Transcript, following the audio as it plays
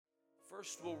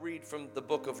First, we'll read from the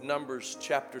book of Numbers,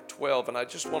 chapter 12, and I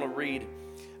just want to read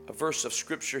a verse of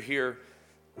scripture here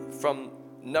from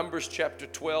Numbers chapter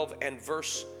 12 and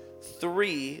verse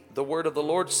 3. The word of the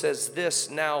Lord says this: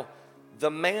 Now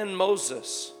the man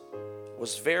Moses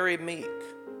was very meek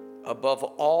above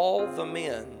all the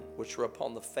men which were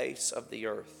upon the face of the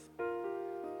earth.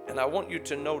 And I want you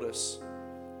to notice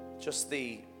just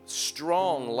the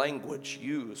strong language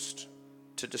used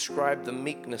to describe the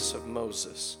meekness of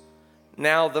Moses.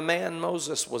 Now the man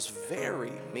Moses was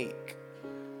very meek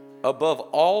above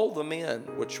all the men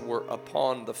which were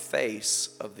upon the face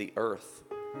of the earth.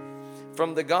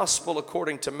 From the gospel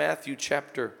according to Matthew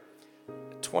chapter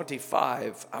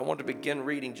 25, I want to begin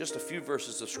reading just a few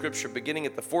verses of scripture, beginning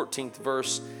at the 14th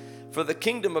verse. For the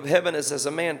kingdom of heaven is as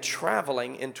a man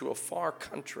traveling into a far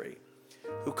country,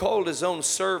 who called his own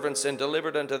servants and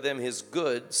delivered unto them his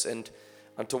goods. And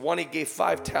unto one he gave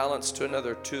 5 talents, to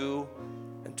another 2,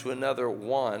 and to another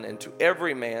 1, and to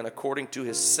every man according to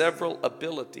his several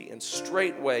ability. And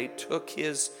straightway took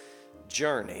his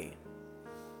journey.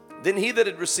 Then he that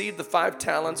had received the 5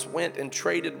 talents went and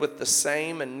traded with the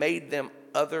same, and made them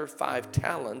other 5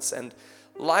 talents. And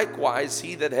likewise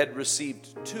he that had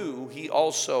received 2, he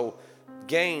also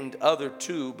gained other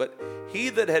 2. But he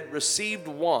that had received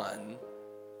 1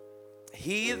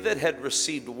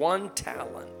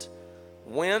 talent,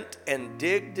 went and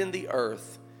digged in the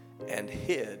earth and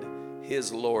hid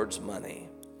his Lord's money.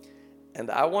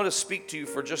 And I want to speak to you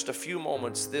for just a few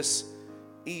moments this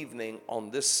evening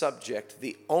on this subject: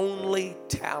 the only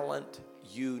talent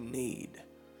you need.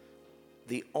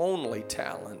 The only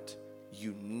talent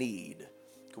you need.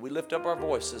 Can we lift up our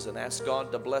voices and ask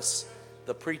God to bless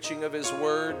the preaching of his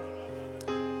word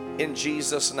in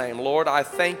Jesus' name? Lord, I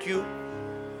thank you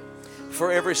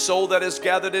for every soul that is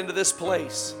gathered into this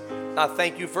place. I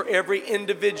thank you for every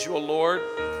individual, Lord,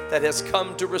 that has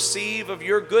come to receive of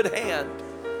your good hand.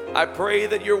 I pray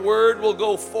that your word will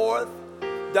go forth,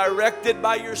 directed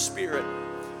by your Spirit.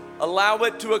 Allow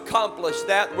it to accomplish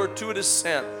that whereto it is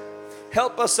sent.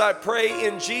 Help us, I pray,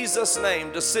 in Jesus'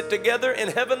 name, to sit together in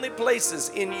heavenly places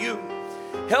in you.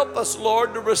 Help us,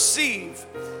 Lord, to receive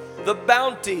the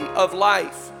bounty of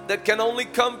life that can only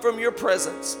come from your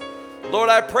presence. Lord,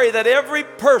 I pray that every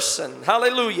person,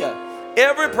 hallelujah,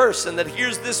 every person that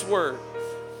hears this word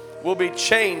will be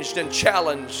changed and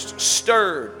challenged,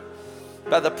 stirred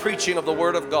by the preaching of the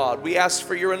word of God. We ask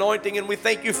for your anointing and we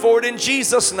thank you for it in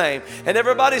Jesus' name. And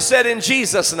everybody said in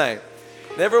Jesus' name.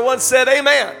 And everyone said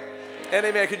amen and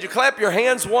amen. Could you clap your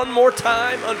hands one more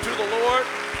time unto the Lord?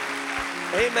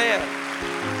 Amen.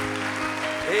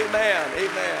 Amen.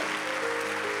 Amen.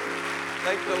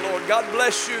 Thank the Lord. God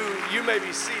bless you. You may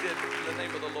be seated in the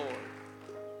name of the Lord.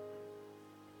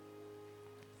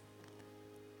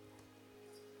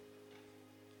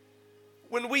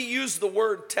 When we use the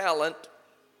word talent,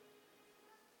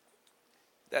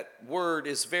 that word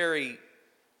is very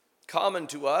common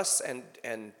to us, and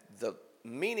the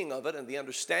meaning of it and the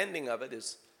understanding of it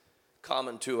is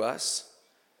common to us.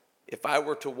 If I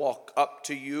were to walk up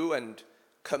to you and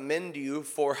commend you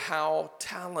for how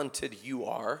talented you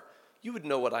are, you would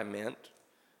know what I meant.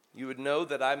 You would know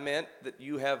that I meant that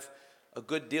you have a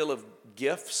good deal of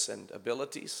gifts and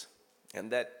abilities,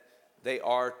 and that they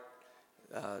are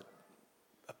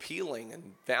appealing and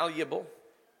valuable.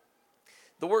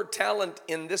 The word talent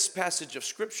in this passage of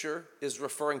Scripture is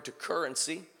referring to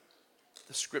currency.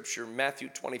 The Scripture, Matthew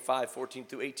 25, 14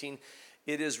 through 18,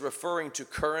 it is referring to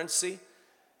currency,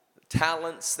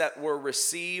 talents that were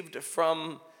received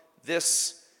from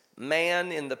this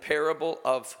man in the parable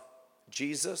of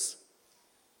Jesus.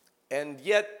 And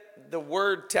yet the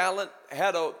word talent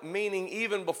had a meaning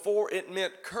even before it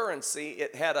meant currency.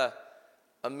 It had a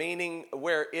meaning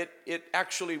where it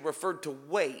actually referred to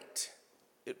weight.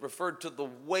 It referred to the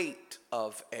weight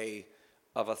of a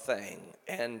thing.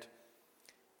 And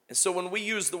so when we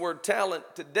use the word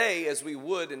talent today, as we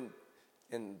would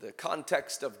in the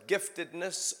context of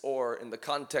giftedness or in the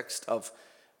context of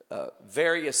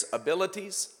various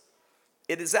abilities,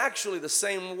 it is actually the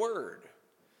same word.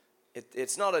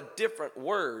 It's not a different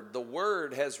word. The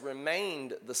word has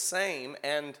remained the same,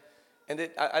 and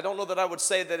I don't know that I would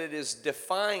say that it is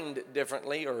defined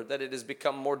differently or that it has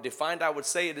become more defined. I would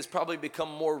say it has probably become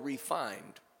more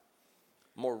refined,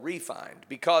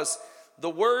 because the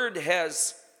word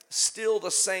has still the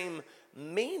same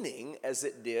meaning as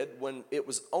it did when it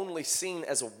was only seen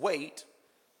as a weight,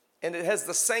 and it has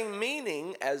the same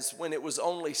meaning as when it was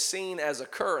only seen as a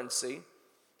currency,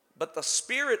 but the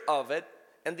spirit of it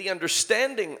and the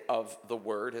understanding of the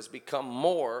word has become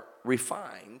more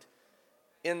refined,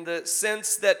 in the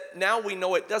sense that now we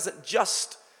know it doesn't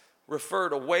just refer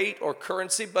to weight or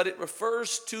currency, but it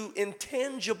refers to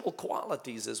intangible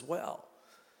qualities as well.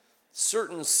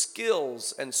 Certain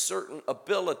skills and certain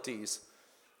abilities.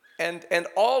 And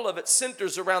all of it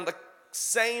centers around the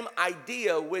same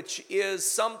idea, which is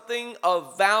something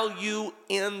of value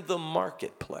in the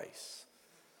marketplace.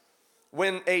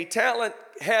 When a talent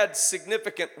had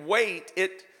significant weight,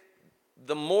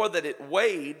 the more that it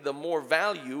weighed, the more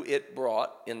value it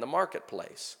brought in the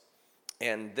marketplace.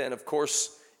 And then, of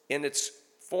course, in its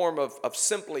form of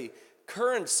simply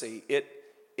currency,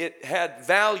 it had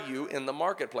value in the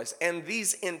marketplace. And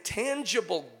these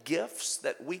intangible gifts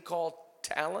that we call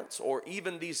talents, or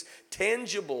even these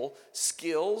tangible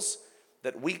skills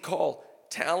that we call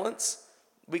talents,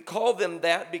 we call them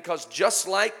that because just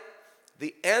like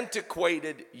the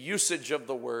antiquated usage of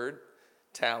the word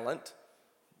talent,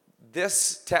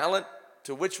 this talent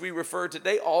to which we refer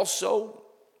today also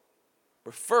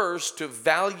refers to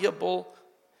valuable,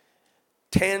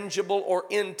 tangible or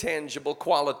intangible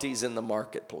qualities in the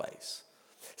marketplace.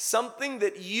 Something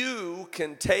that you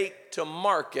can take to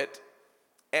market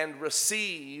and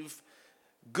receive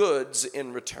goods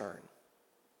in return.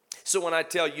 So when I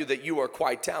tell you that you are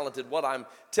quite talented, what I'm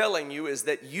telling you is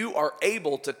that you are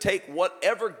able to take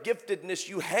whatever giftedness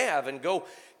you have and go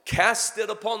cast it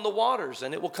upon the waters,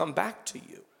 and it will come back to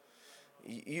you.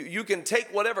 You can take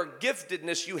whatever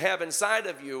giftedness you have inside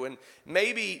of you, and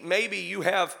maybe you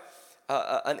have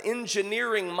an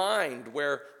engineering mind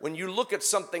where when you look at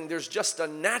something, there's just a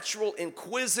natural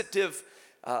inquisitive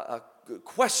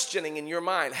questioning in your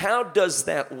mind. How does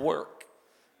that work?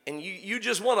 And you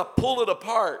just want to pull it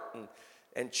apart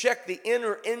and check the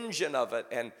inner engine of it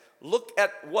and look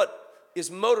at what is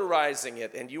motorizing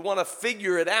it, and you want to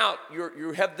figure it out.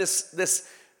 You have this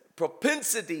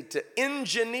propensity to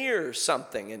engineer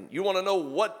something, and you want to know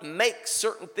what makes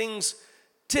certain things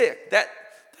tick.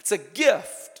 That's a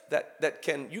gift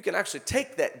that you can actually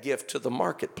take that gift to the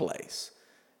marketplace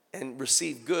and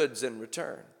receive goods in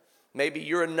return. Maybe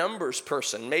you're a numbers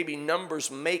person. Maybe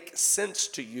numbers make sense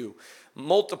to you.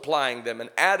 Multiplying them and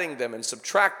adding them and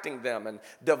subtracting them and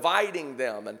dividing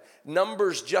them, and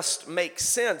numbers just make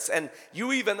sense. And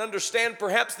you even understand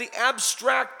perhaps the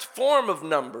abstract form of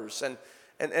numbers,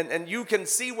 and you can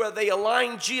see where they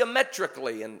align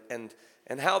geometrically, and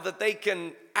how that they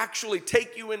can actually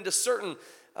take you into certain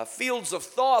fields of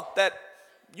thought that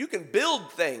you can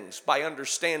build things by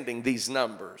understanding these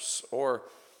numbers. Or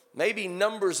maybe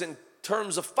numbers in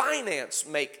terms of finance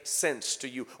make sense to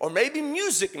you, or maybe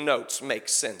music notes make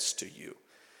sense to you.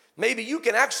 Maybe you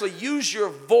can actually use your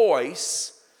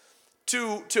voice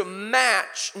to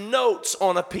match notes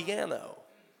on a piano,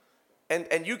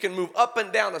 and you can move up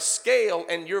and down a scale,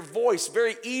 and your voice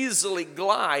very easily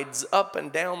glides up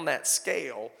and down that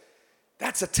scale.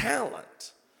 That's a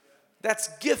talent. That's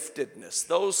giftedness.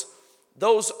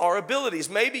 Those are abilities.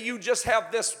 Maybe you just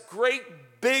have this great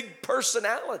big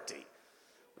personality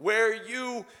where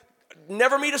you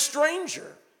never meet a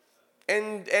stranger,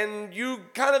 and you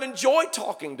kind of enjoy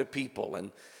talking to people.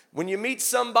 And when you meet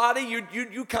somebody,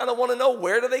 you kind of want to know,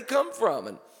 where do they come from,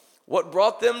 and what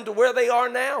brought them to where they are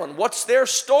now, and what's their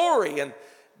story. And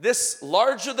this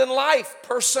larger than life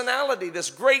personality, this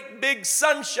great big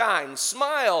sunshine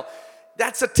smile,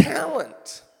 that's a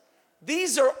talent.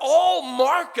 These are all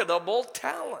marketable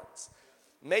talents.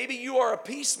 Maybe you are a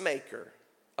peacemaker,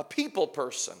 a people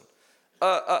person,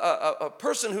 a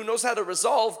person who knows how to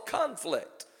resolve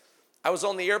conflict. I was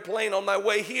on the airplane on my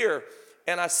way here,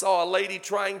 and I saw a lady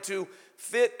trying to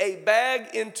fit a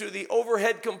bag into the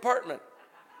overhead compartment.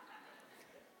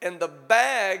 And the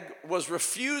bag was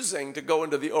refusing to go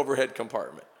into the overhead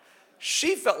compartment.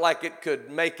 She felt like it could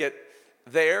make it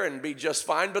there and be just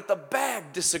fine, but the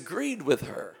bag disagreed with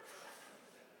her.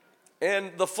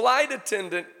 And the flight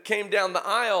attendant came down the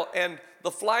aisle, and the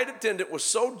flight attendant was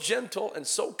so gentle and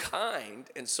so kind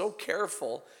and so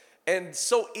careful and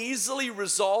so easily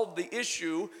resolved the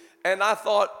issue. And I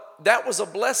thought that was a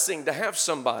blessing to have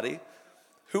somebody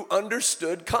who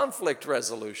understood conflict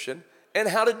resolution and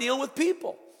how to deal with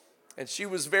people. And she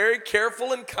was very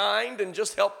careful and kind and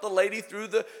just helped the lady through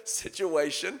the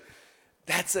situation.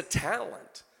 That's a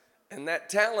talent. And that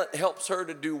talent helps her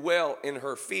to do well in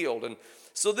her field. And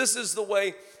so this is the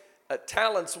way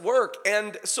talents work.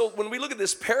 And so when we look at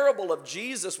this parable of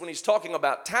Jesus, when he's talking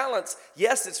about talents,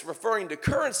 yes, it's referring to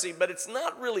currency, but it's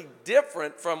not really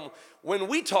different from when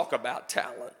we talk about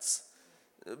talents,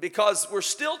 because we're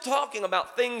still talking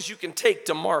about things you can take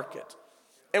to market,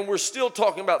 and we're still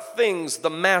talking about things the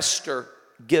master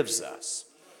gives us.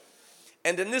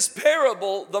 And in this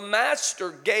parable, the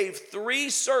master gave 3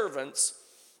 servants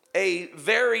a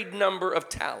varied number of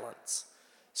talents.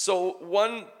 So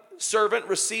one servant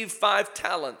received 5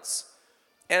 talents,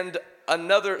 and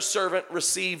another servant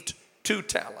received 2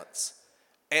 talents,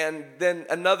 and then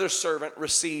another servant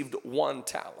received 1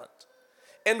 talent.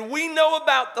 And we know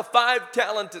about the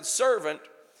 5-talented servant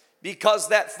because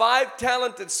that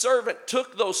 5-talented servant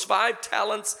took those 5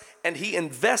 talents and he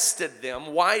invested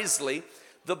them wisely.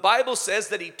 The Bible says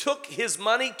that he took his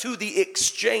money to the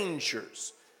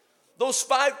exchangers. Those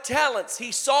 5 talents,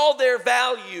 he saw their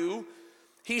value,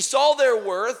 he saw their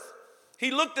worth. He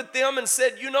looked at them and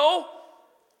said, you know,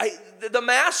 the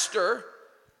master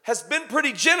has been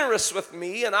pretty generous with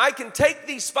me, and I can take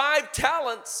these 5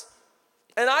 talents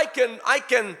and I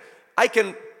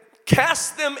can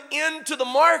cast them into the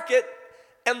market,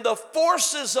 and the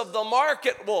forces of the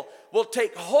market will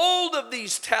take hold of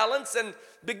these talents and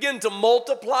begin to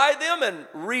multiply them and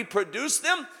reproduce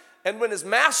them. And when his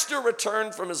master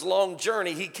returned from his long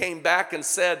journey, he came back and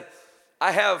said,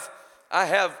 I have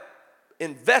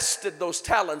invested those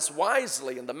talents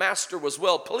wisely. And the master was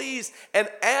well pleased and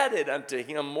added unto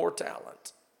him more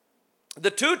talent.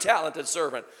 The 2-talented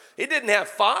servant, he didn't have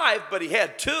 5, but he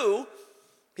had 2.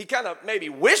 He kind of maybe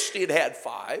wished he'd had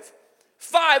 5.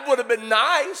 5 would have been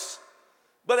nice,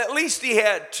 but at least he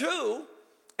had 2.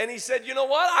 And he said, you know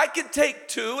what? I could take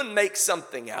 2 and make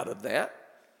something out of that.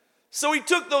 So he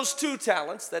took those 2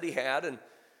 talents that he had,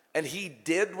 and he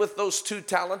did with those 2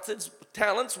 talents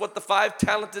what the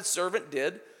 5-talented servant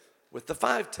did with the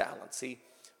 5 talents. He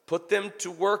put them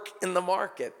to work in the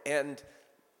market, and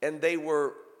they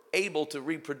were able to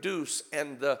reproduce.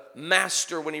 And the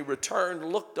master, when he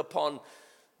returned, looked upon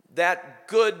that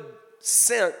good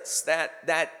sense,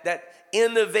 that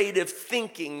innovative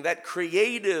thinking, that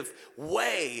creative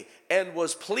way, and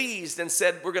was pleased and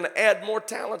said, we're going to add more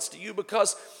talents to you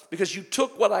because you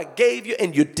took what I gave you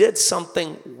and you did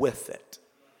something with it.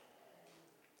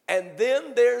 And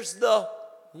then there's the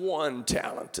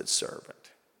 1-talented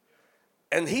servant.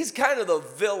 And he's kind of the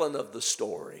villain of the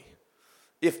story.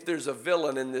 If there's a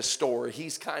villain in this story,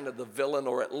 he's kind of the villain,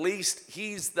 or at least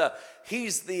he's the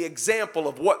example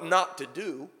of what not to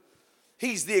do.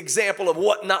 He's the example of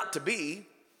what not to be.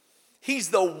 He's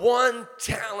the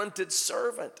 1-talented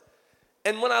servant.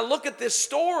 And when I look at this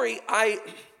story, I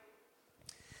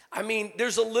mean,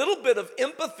 there's a little bit of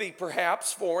empathy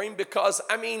perhaps for him, because,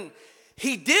 I mean,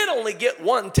 he did only get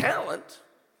 1 talent.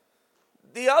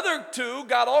 The other 2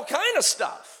 got all kind of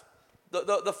stuff.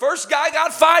 The first guy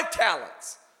got 5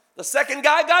 talents. The second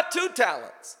guy got 2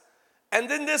 talents. And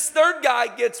then this third guy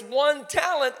gets 1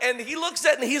 talent, and he looks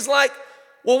at it and he's like,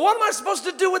 well, what am I supposed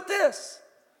to do with this?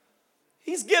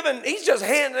 He's just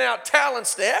handing out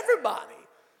talents to everybody.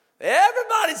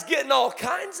 Everybody's getting all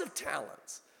kinds of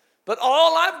talents. But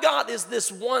all I've got is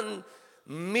this one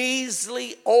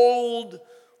measly, old,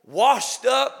 washed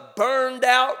up, burned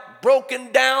out,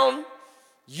 broken down,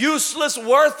 useless,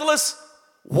 worthless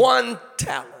 1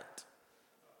 talent.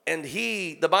 And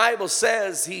the Bible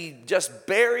says he just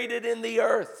buried it in the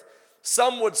earth.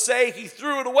 Some would say he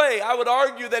threw it away. I would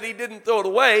argue that he didn't throw it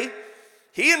away.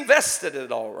 He invested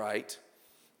it all right,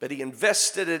 but he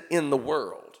invested it in the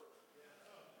world.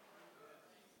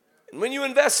 And when you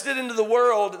invest it into the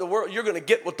world, you're going to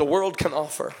get what the world can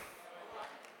offer.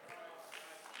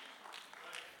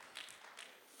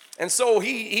 And so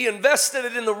he invested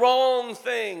it in the wrong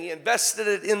thing. He invested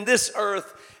it in this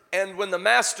earth. And when the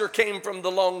master came from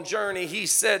the long journey, he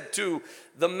said to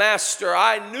the master,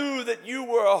 I knew that you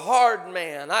were a hard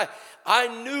man.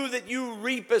 I knew that you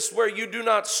reapest where you do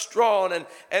not straw.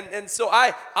 And so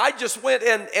I just went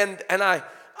and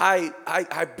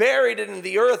I buried it in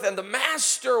the earth. And the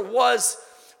master was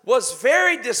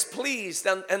very displeased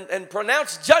and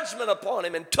pronounced judgment upon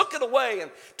him and took it away and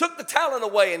took the talent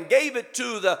away and gave it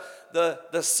to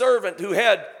the servant who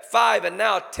had 5 and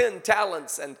now 10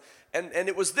 talents. And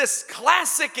it was this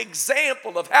classic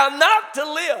example of how not to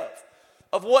live,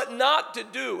 of what not to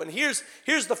do. And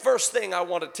here's the first thing I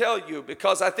want to tell you,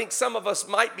 because I think some of us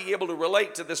might be able to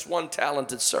relate to this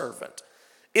 1-talented servant.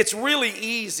 It's really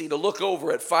easy to look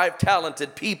over at 5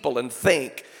 talented people and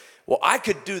think, well, I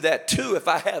could do that too if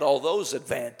I had all those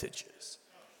advantages.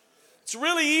 It's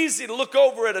really easy to look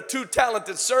over at a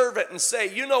 2-talented servant and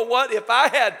say, you know what, if I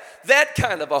had that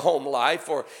kind of a home life,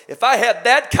 or if I had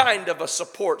that kind of a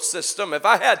support system, if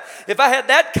I had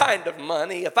that kind of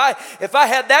money, if I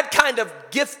had that kind of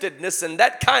giftedness and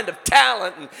that kind of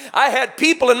talent, and I had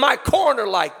people in my corner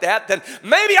like that, then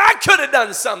maybe I could have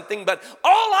done something. But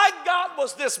all I got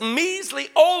was this measly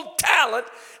old talent,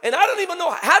 and I don't even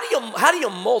know, how do you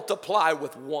multiply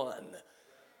with 1?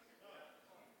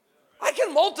 I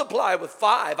can multiply with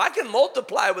 5. I can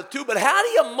multiply with 2, but how do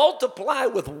you multiply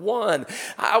with 1?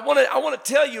 I want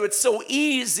to tell you, it's so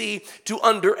easy to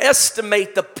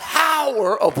underestimate the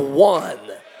power of 1.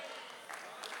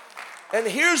 And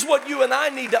here's what you and I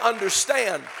need to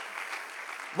understand.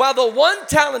 While the one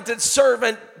talented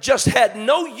servant just had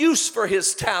no use for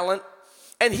his talent,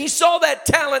 and he saw that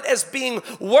talent as being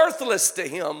worthless to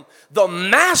him, the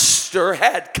master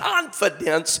had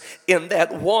confidence in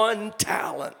that one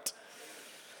talent.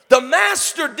 The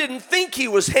master didn't think he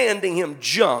was handing him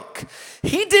junk.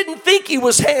 He didn't think he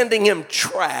was handing him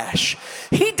trash.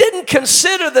 He didn't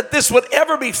consider that this would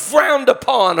ever be frowned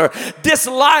upon or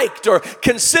disliked or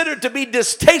considered to be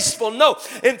distasteful. No,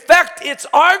 in fact, it's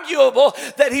arguable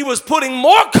that he was putting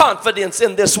more confidence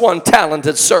in this one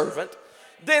talented servant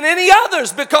than any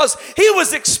others, because he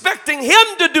was expecting him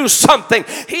to do something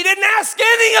he didn't ask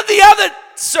any of the other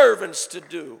servants to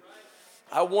do.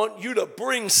 I want you to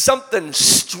bring something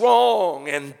strong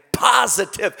and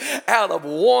positive out of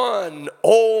one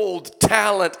old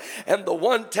talent. And the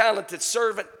one talented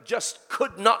servant just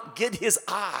could not get his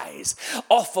eyes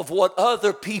off of what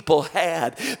other people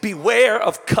had. Beware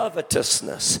of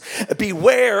covetousness.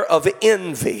 Beware of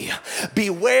envy.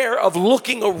 Beware of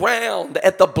looking around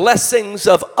at the blessings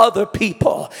of other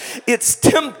people. It's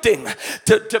tempting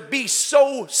to be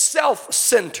so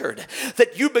self-centered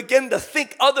that you begin to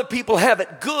think other people have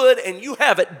it good and you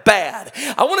have it bad.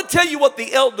 I want to tell you what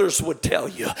the elders would tell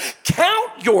you.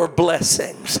 Count your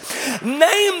blessings.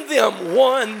 Name them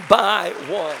one by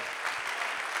one.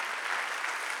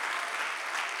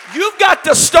 You've got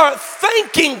to start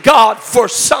thanking God for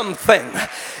something.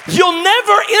 You'll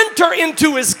never enter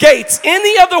into his gates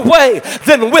any other way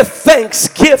than with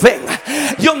thanksgiving.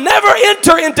 You'll never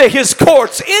enter into his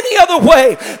courts any other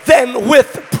way than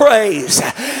with praise.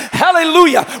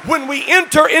 Hallelujah. When we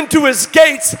enter into his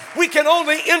gates, we can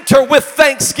only enter with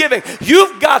thanksgiving.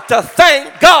 You've got to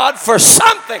thank God for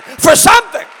something. For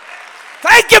something.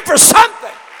 Thank him for something.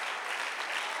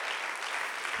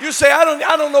 You say, I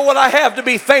don't know what I have to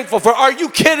be thankful for. Are you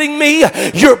kidding me?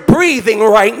 You're breathing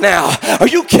right now. Are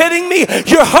you kidding me?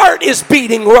 Your heart is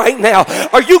beating right now.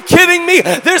 Are you kidding me?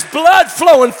 There's blood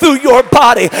flowing through your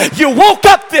body. You woke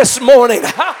up this morning.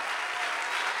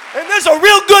 And there's a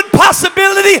real good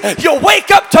possibility you'll wake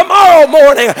up tomorrow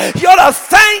morning. You ought to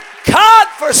thank God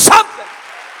for something.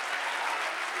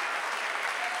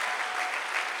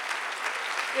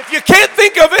 If you can't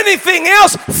think of anything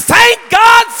else, thank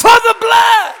God for the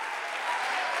blood.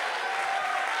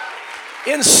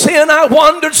 In sin I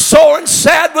wandered sore and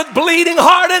sad with bleeding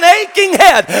heart and aching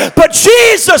head. But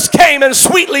Jesus came and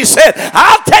sweetly said,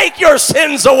 I'll take your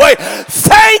sins away.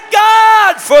 Thank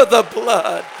God for the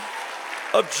blood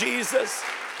of Jesus.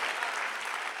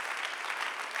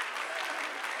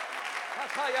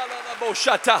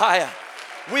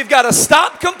 We've got to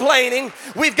stop complaining.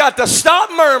 We've got to stop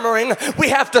murmuring. We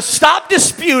have to stop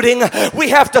disputing. We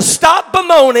have to stop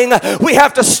bemoaning. We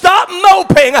have to stop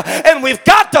moping. And we've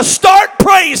got to start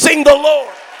praising the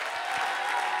Lord.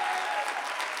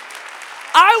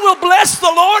 I will bless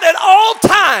the Lord at all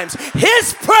times.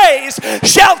 His praise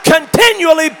shall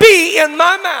continually be in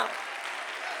my mouth.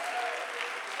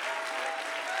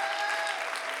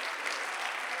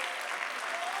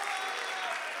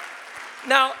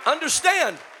 Now,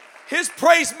 understand, his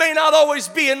praise may not always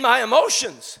be in my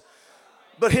emotions,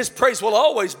 but his praise will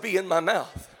always be in my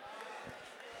mouth.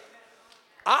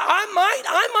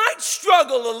 I might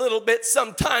struggle a little bit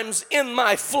sometimes in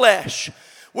my flesh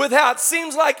with how it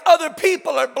seems like other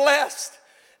people are blessed,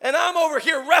 and I'm over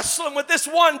here wrestling with this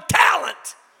one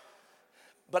talent.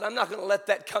 But I'm not going to let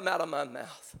that come out of my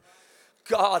mouth.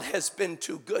 God has been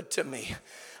too good to me.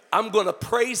 I'm going to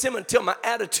praise him until my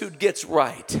attitude gets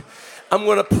right. I'm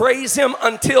going to praise him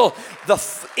until the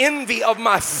envy of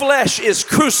my flesh is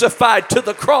crucified to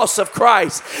the cross of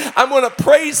Christ. I'm going to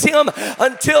praise him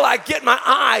until I get my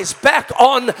eyes back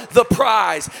on the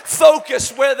prize,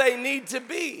 focus where they need to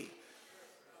be.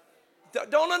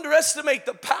 Don't underestimate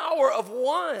the power of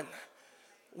one.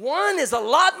 One is a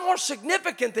lot more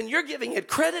significant than you're giving it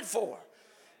credit for.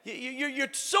 You're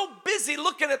so busy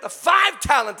looking at the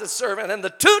 5-talented servant and the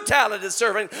 2-talented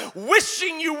servant,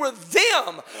 wishing you were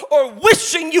them or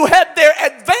wishing you had their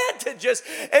advantages.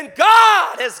 And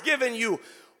God has given you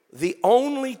the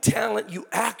only talent you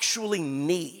actually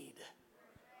need.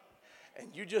 And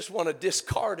you just want to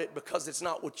discard it because it's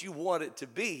not what you want it to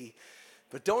be.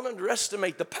 But don't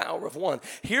underestimate the power of one.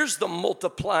 Here's the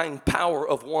multiplying power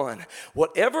of one.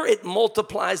 Whatever it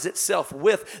multiplies itself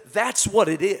with, that's what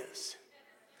it is.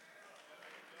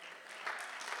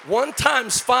 1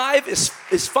 times 5 is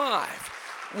 5.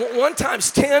 1 times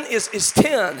 10 is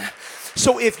 10.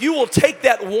 So if you will take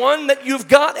that one that you've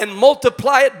got and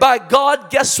multiply it by God,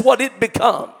 guess what it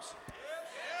becomes?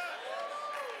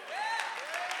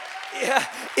 Yeah,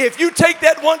 if you take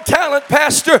that one talent,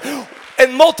 Pastor,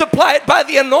 and multiply it by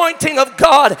the anointing of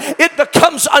God, it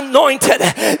becomes anointed.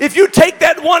 If you take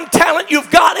that one talent you've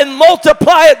got and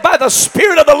multiply it by the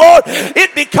Spirit of the Lord,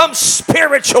 it becomes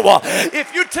spiritual.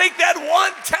 If you take that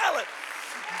one talent,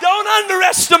 don't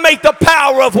underestimate the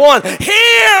power of one.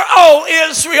 Hear, O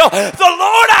Israel, the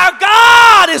Lord our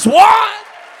God is one.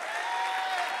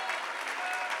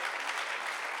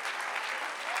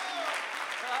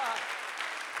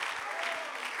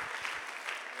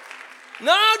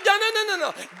 No.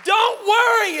 Don't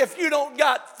worry if you don't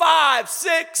got 5,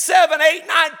 6, 7, 8,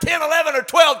 9, 10, 11, or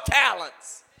 12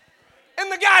 talents.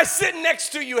 And the guy sitting next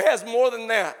to you has more than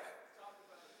that.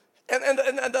 And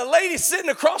the lady sitting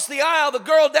across the aisle, the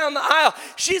girl down the aisle,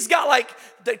 she's got like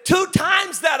 2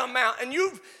 times that amount. And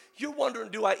you're wondering,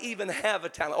 do I even have a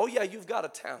talent? Oh yeah, you've got a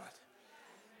talent.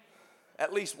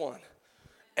 At least one.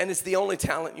 And it's the only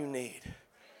talent you need.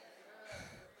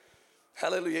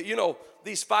 Hallelujah. You know,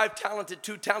 these 5 talented,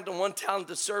 2 talented, 1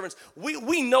 talented servants,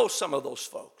 we know some of those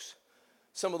folks.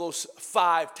 Some of those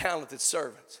 5 talented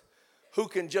servants who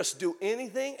can just do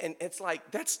anything, and it's like,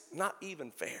 that's not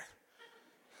even fair.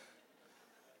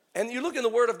 And you look in the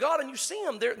Word of God and you see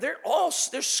them.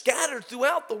 They're scattered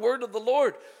throughout the Word of the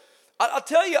Lord. I'll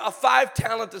tell you a 5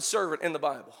 talented servant in the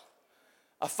Bible.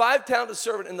 A 5 talented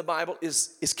servant in the Bible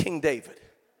is King David.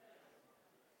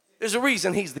 There's a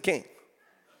reason he's the king.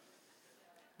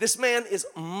 This man is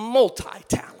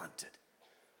multi-talented.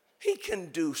 He can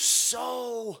do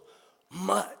so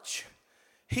much.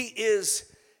 He's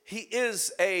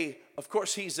a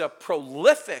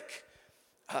prolific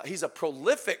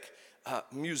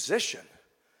musician.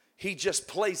 He just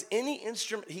plays any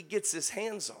instrument he gets his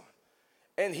hands on.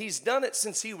 And he's done it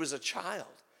since he was a child.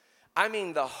 I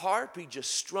mean, the harp, he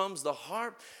just strums the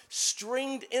harp,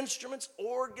 stringed instruments,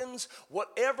 organs,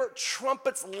 whatever,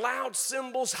 trumpets, loud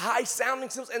cymbals, high sounding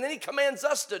cymbals, and then he commands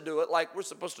us to do it like we're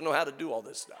supposed to know how to do all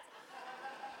this stuff.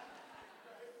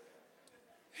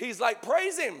 He's like,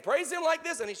 praise him like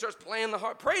this, and he starts playing the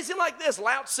harp. Praise him like this,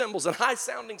 loud cymbals and high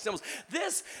sounding cymbals.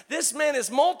 This man is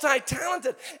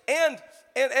multi-talented, and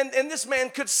this man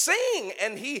could sing,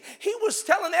 and he was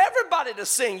telling everybody to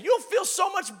sing. You'll feel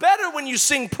so much better when you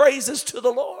sing praises to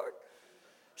the Lord.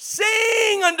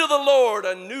 Sing unto the Lord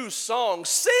a new song.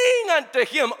 Sing unto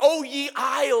him, O ye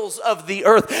isles of the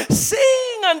earth.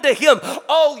 Sing unto him,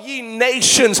 O ye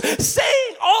nations.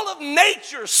 Sing, all of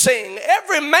nature sing.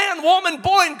 Every man, woman,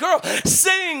 boy, and girl,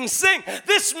 sing.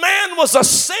 This man was a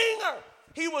singer.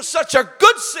 He was such a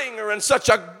good singer and such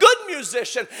a good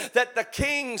musician that the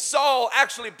king Saul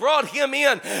actually brought him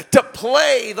in to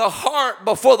play the harp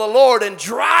before the Lord and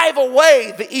drive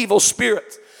away the evil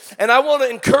spirits. And I want to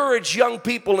encourage young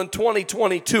people in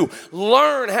 2022,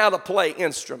 learn how to play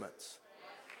instruments.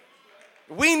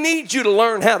 We need you to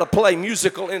learn how to play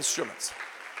musical instruments.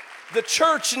 The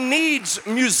church needs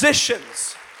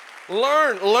musicians.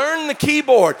 Learn the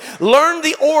keyboard, learn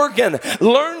the organ,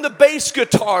 learn the bass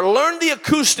guitar, learn the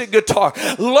acoustic guitar,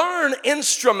 learn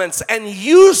instruments and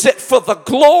use it for the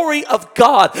glory of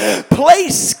God. Play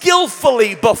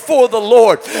skillfully before the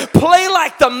Lord. Play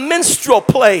like the minstrel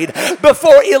played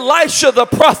before Elisha the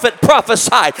prophet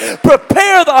prophesied.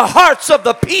 Prepare the hearts of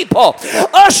the people.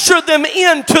 Usher them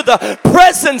into the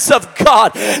presence of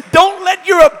God. Don't let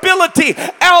your ability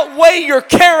outweigh your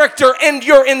character and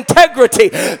your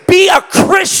integrity. Be a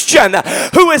Christian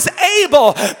who is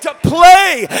able to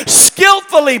play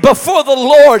skillfully before the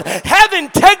Lord. Have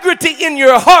integrity in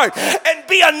your heart and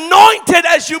be anointed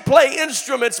as you play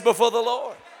instruments before the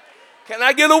Lord. Can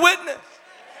I get a witness?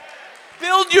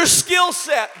 Build your skill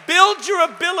set. Build your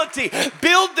ability.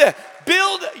 Build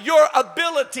your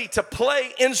ability to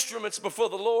play instruments before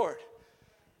the Lord.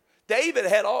 David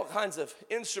had all kinds of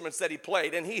instruments that he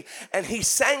played, and he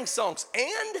sang songs.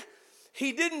 And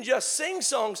he didn't just sing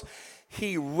songs,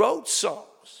 he wrote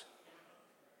songs.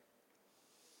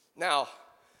 Now,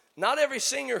 not every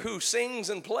singer who sings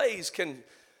and plays can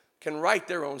write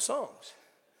their own songs.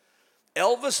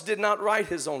 Elvis did not write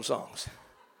his own songs.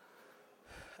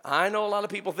 I know a lot of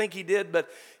people think he did, but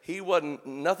he wasn't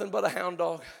nothing but a hound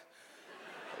dog,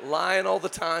 lying all the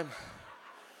time.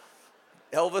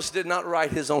 Elvis did not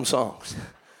write his own songs.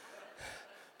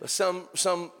 But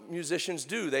some musicians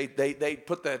do. They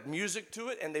put the music to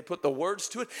it and they put the words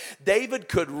to it. David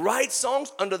could write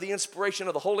songs under the inspiration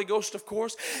of the Holy Ghost, of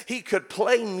course. He could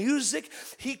play music.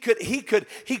 He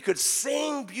could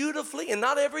sing beautifully, and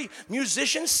not every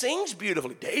musician sings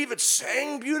beautifully. David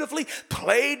sang beautifully,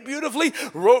 played beautifully,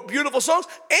 wrote beautiful songs,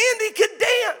 and he could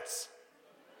dance.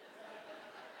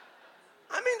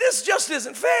 I mean, this just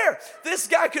isn't fair. This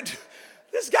guy could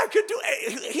do,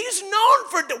 he's known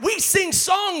for, we sing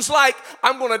songs like,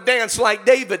 I'm going to dance like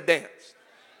David danced.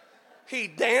 He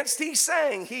danced, he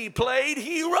sang, he played,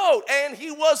 he wrote, and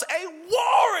he was a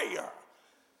warrior.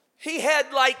 He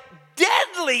had like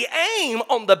deadly aim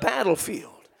on the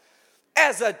battlefield.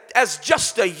 As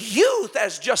just a youth,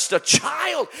 as just a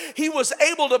child, he was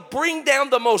able to bring down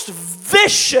the most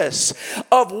vicious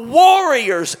of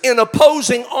warriors in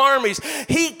opposing armies.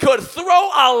 He could throw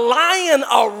a lion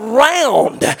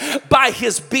around by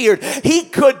his beard. He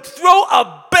could throw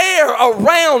a bear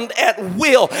around at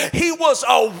will. He was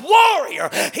a warrior.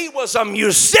 He was a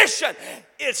musician.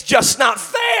 It's just not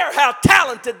fair how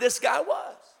talented this guy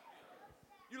was.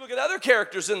 You look at other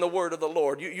characters in the word of the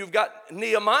Lord. You've got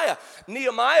Nehemiah.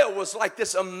 Nehemiah was like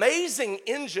this amazing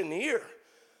engineer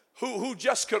who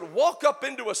just could walk up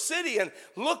into a city and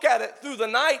look at it through the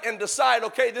night and decide,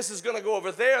 okay, this is going to go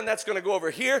over there and that's going to go over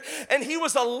here. And he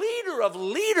was a leader of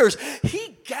leaders.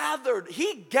 He gathered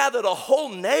a whole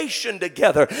nation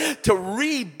together to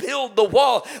rebuild the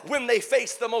wall when they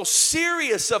faced the most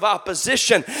serious of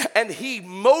opposition. And he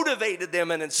motivated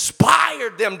them and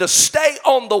inspired them to stay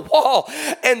on the wall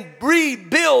and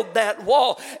rebuild that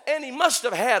wall. And he must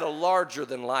have had a larger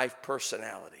than life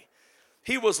personality.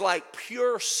 He was like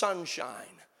pure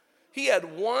sunshine. He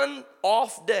had one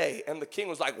off day, and the king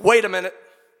was like, wait a minute,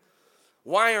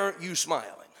 why aren't you smiling?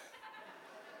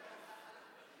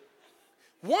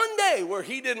 One day where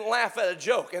he didn't laugh at a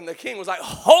joke, and the king was like,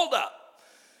 hold up.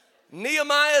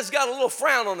 Nehemiah's got a little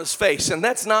frown on his face, and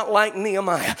that's not like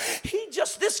Nehemiah.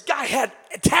 This guy had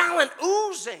talent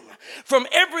oozing from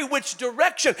every which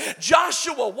direction.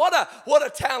 Joshua, what a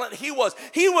talent he was.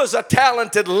 He was a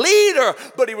talented leader,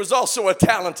 but he was also a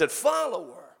talented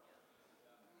follower.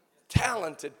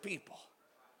 Talented people.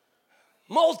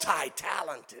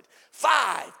 Multi-talented.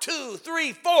 5, 2,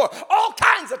 3, 4, all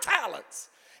kinds of talents.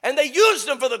 And they used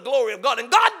them for the glory of God.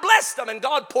 And God blessed them, and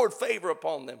God poured favor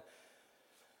upon them.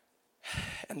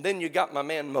 And then you got my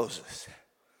man Moses.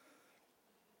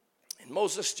 And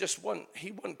Moses wasn't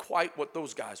quite what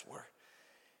those guys were.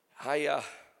 I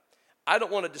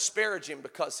don't want to disparage him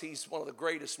because he's one of the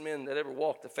greatest men that ever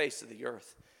walked the face of the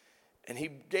earth. And he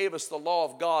gave us the law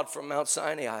of God from Mount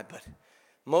Sinai. But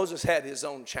Moses had his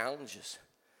own challenges.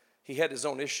 He had his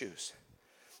own issues.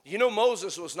 You know,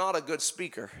 Moses was not a good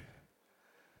speaker.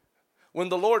 When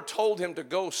the Lord told him to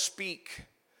go speak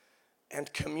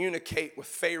and communicate with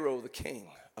Pharaoh, the king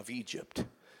of Egypt,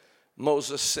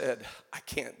 Moses said, I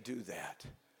can't do that.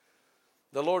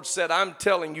 The Lord said, I'm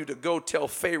telling you to go tell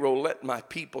Pharaoh, let my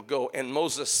people go. And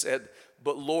Moses said,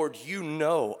 but Lord, you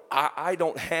know, I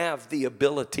don't have the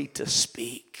ability to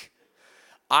speak.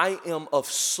 I am of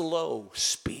slow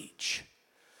speech.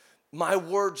 My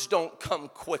words don't come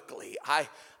quickly. I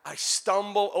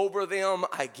stumble over them.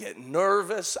 I get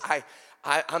nervous.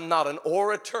 I'm not an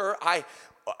orator. I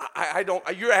don't.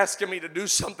 You're asking me to do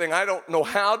something I don't know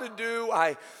how to do.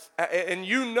 And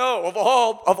you know, of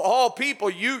all people,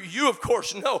 you of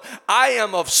course know, I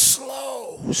am of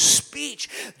slow speech.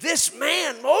 This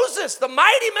man, Moses, the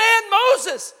mighty man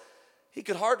Moses, he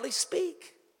could hardly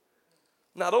speak.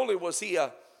 Not only was he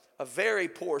a very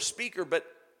poor speaker, but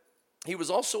he was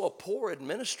also a poor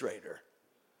administrator.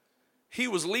 He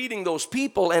was leading those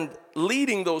people, and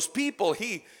leading those people,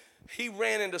 he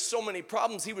ran into so many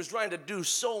problems. He was trying to do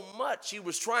so much. He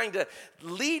was trying to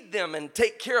lead them and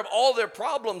take care of all their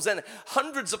problems. And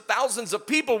hundreds of thousands of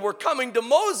people were coming to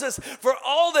Moses for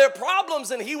all their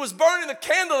problems. And he was burning the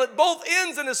candle at both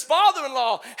ends. And his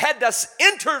father-in-law had to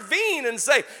intervene and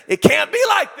say, it can't be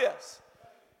like this.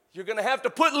 You're going to have to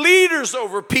put leaders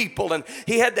over people. And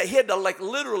he had to like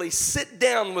literally sit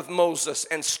down with Moses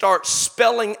and start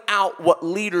spelling out what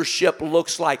leadership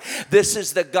looks like. This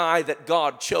is the guy that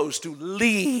God chose to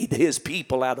lead his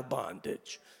people out of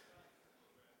bondage.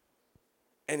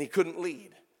 And he couldn't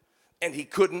lead. And he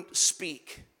couldn't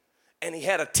speak. And he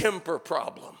had a temper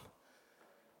problem.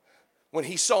 When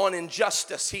he saw an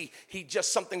injustice, he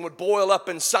just something would boil up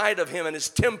inside of him, and his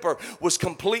temper was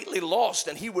completely lost,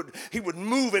 and he would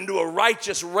move into a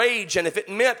righteous rage. And if it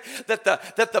meant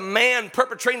that the man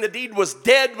perpetrating the deed was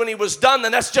dead when he was done,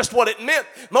 then that's just what it meant.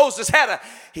 Moses had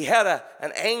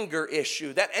an anger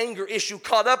issue. That anger issue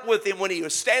caught up with him when he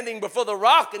was standing before the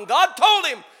rock, and God told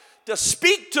him to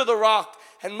speak to the rock.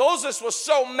 And Moses was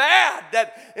so mad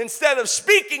that instead of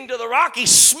speaking to the rock, he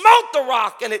smote the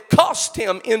rock, and it cost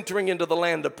him entering into the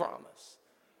land of promise.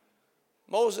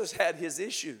 Moses had his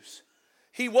issues.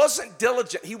 He wasn't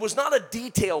diligent. He was not a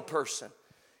detail person.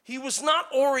 He was not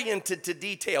oriented to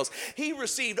details. He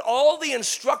received all the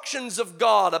instructions of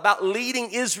God about leading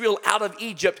Israel out of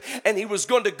Egypt, and he was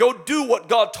going to go do what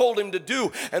God told him to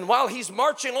do. And while he's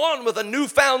marching on with a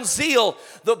newfound zeal,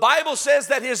 the Bible says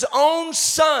that his own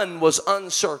son was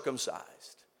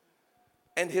uncircumcised,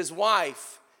 and his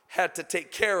wife had to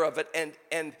take care of it,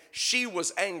 and she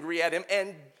was angry at him,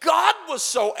 and God was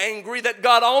so angry that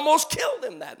God almost killed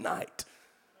him that night.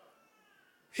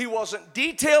 He wasn't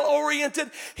detail oriented.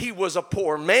 He was a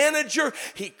poor manager.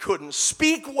 He couldn't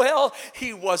speak well.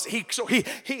 He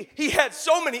had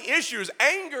so many issues,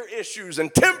 anger issues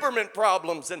and temperament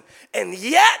problems, and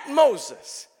yet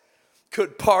Moses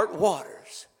could part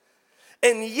waters.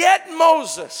 And yet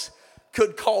Moses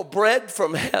could call bread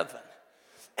from heaven.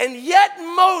 And yet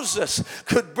Moses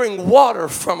could bring water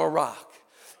from a rock.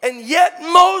 And yet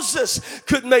Moses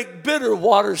could make bitter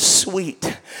water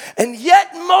sweet. And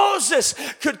yet Moses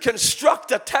could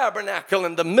construct a tabernacle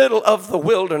in the middle of the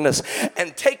wilderness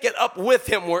and take it up with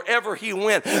him wherever he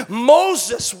went.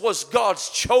 Moses was God's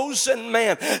chosen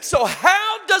man. So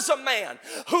how does a man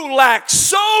who lacks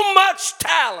so much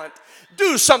talent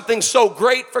do something so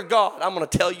great for God? I'm going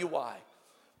to tell you why.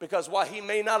 Because while he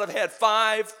may not have had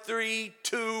 5, 3,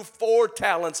 2, 4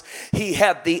 talents, he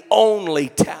had the only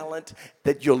talent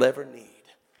that you'll ever need.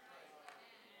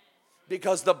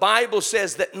 Because the Bible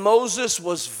says that Moses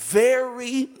was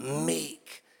very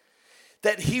meek.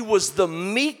 That he was the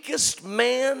meekest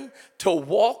man to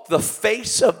walk the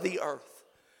face of the earth.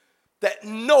 That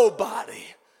nobody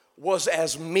was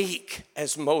as meek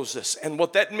as Moses. And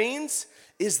what that means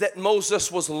is that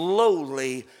Moses was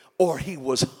lowly or he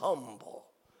was humble.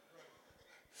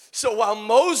 So while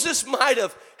Moses might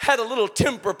have had a little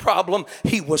temper problem,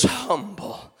 he was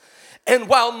humble. And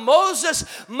while Moses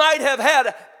might have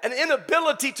had an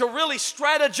inability to really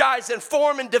strategize and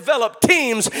form and develop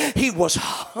teams, he was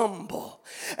humble.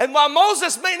 And while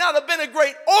Moses may not have been a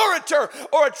great orator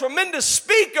or a tremendous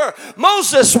speaker,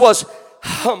 Moses was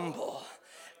humble.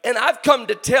 And I've come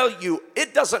to tell you,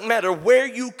 it doesn't matter where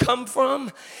you come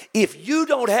from. If you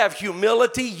don't have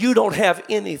humility, you don't have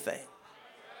anything.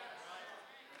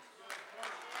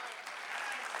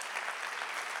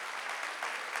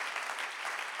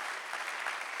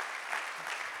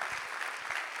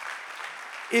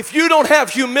 If you don't have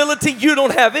humility, you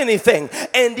don't have anything.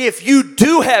 And if you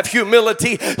do have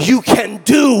humility, you can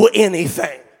do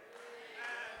anything.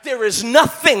 There is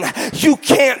nothing you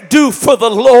can't do for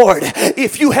the Lord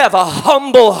if you have a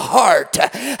humble heart.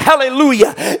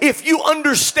 Hallelujah. If you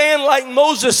understand like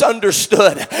Moses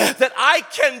understood that I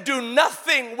can do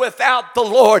nothing without the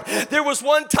Lord. There was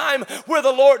one time where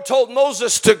the Lord told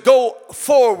Moses to go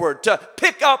forward, to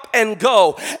pick up and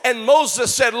go. And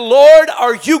Moses said, Lord,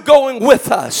 are you going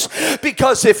with us?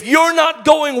 Because if you're not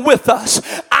going with us,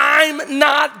 I'm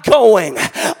not going.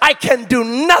 I can do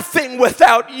nothing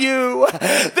without you.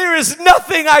 There is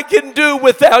nothing I can do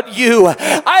without you.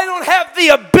 I don't have the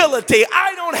ability.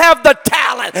 I don't have the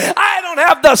talent. I don't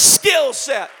have the skill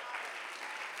set.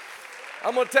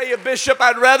 I'm going to tell you, Bishop,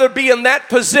 I'd rather be in that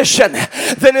position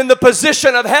than in the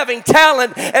position of having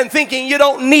talent and thinking you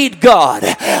don't need God.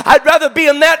 I'd rather be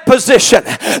in that position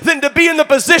than to be in the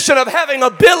position of having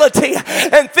ability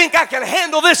and think I can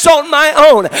handle this on my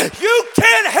own. You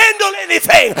can't handle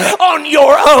anything on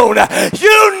your own.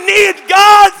 You need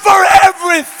God for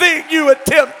everything you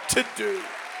attempt to do.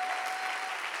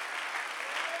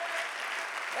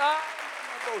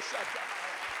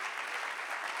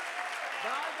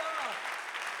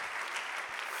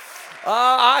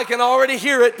 I can already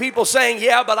hear it. People saying,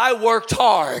 yeah, but I worked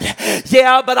hard.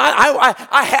 Yeah, but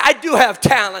I do have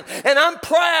talent. And I'm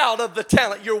proud of the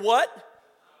talent. You're what?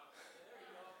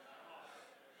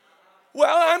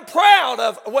 Well, I'm proud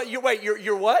of what you, wait,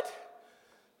 you're what?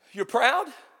 You're proud?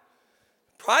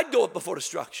 Pride goeth before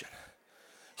destruction.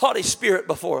 Haughty spirit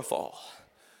before a fall.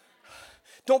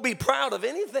 Don't be proud of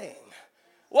anything.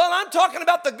 Well, I'm talking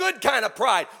about the good kind of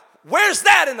pride. Where's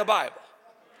that in the Bible?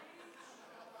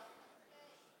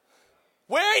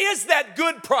 Where is that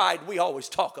good pride we always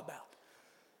talk about?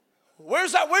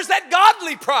 Where's that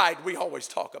godly pride we always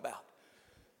talk about?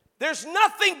 There's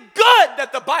nothing good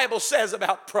that the Bible says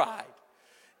about pride.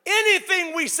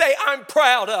 Anything we say, I'm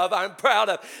proud of, I'm proud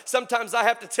of. Sometimes I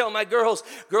have to tell my girls,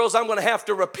 I'm going to have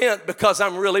to repent because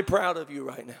I'm really proud of you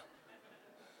right now.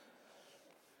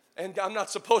 And I'm not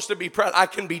supposed to be proud. I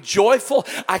can be joyful.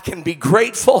 I can be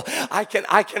grateful. I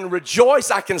can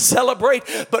rejoice. I can celebrate.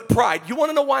 But pride, you want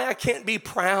to know why I can't be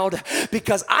proud?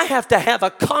 Because I have to have a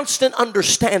constant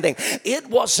understanding. It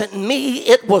wasn't me.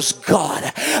 It was God.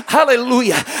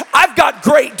 Hallelujah. I've got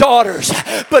great daughters,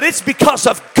 but it's because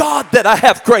of God that I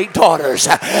have great daughters.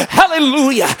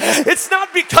 Hallelujah. It's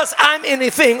not because I'm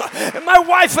anything. My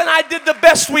wife and I did the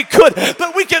best we could,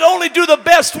 but we could only do the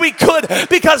best we could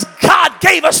because God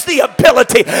gave us the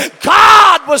ability.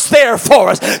 God was there for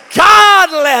us.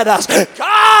 God led us.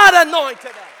 God anointed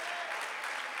us.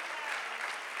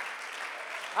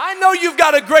 I know you've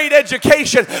got a great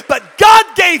education, but God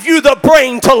gave you the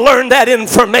brain to learn that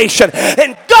information.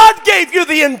 And God gave you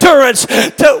the endurance,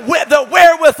 the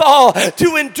wherewithal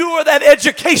to endure that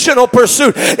educational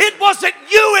pursuit. It wasn't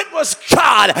you, it was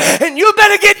God. And you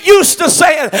better get used to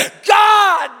saying,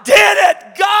 God did it.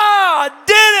 God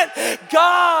did it.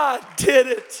 God did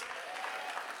it.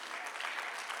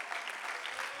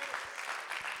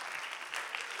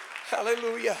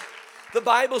 Hallelujah. The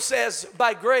Bible says,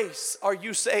 by grace are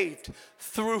you saved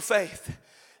through faith.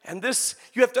 And this,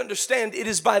 you have to understand, it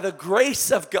is by the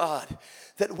grace of God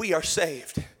that we are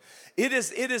saved. It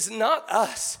is not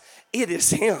us, it is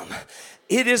Him.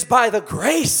 It is by the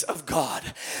grace of God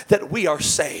that we are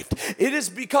saved. It is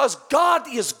because God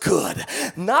is good,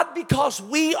 not because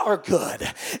we are good.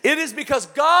 It is because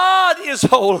God is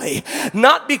holy,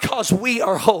 not because we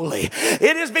are holy.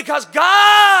 It is because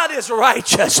God is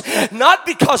righteous, not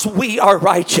because we are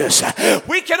righteous.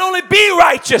 We can only be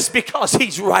righteous because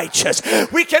He's righteous.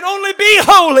 We can only be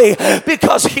holy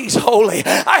because He's holy.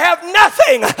 I have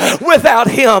nothing without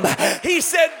Him. He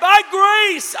said, by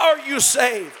grace are you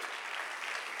saved.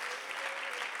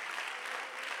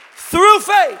 Through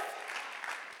faith.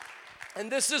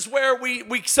 And this is where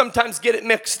we sometimes get it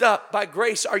mixed up. By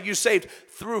grace are you saved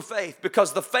through faith.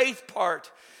 Because the faith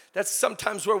part, that's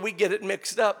sometimes where we get it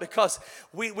mixed up. Because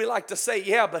we like to say,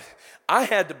 yeah, but I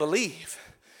had to believe.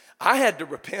 I had to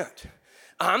repent.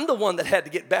 I'm the one that had to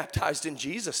get baptized in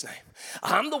Jesus' name.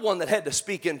 I'm the one that had to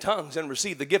speak in tongues and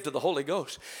receive the gift of the Holy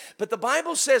Ghost. But the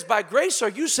Bible says, by grace are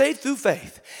you saved through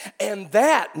faith. And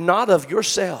that not of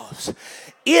yourselves.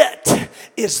 It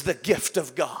is the gift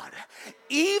of God.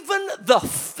 Even the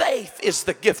faith is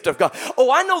the gift of God.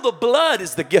 Oh, I know the blood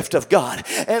is the gift of God.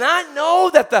 And I know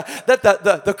that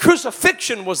the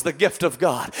crucifixion was the gift of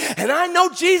God. And I know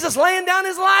Jesus laying down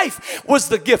His life was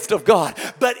the gift of God.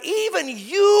 But even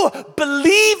you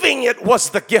believing it was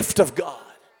the gift of God.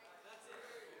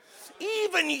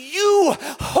 Even you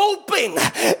hoping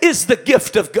is the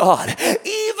gift of God.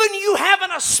 Even you having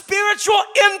a spiritual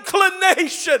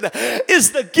inclination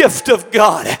is the gift of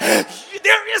God.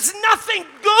 There is nothing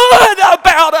good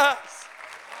about us.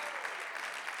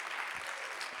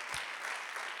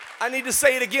 I need to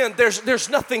say it again. There's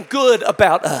nothing good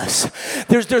about us.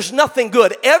 There's nothing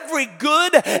good. Every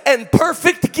good and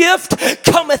perfect gift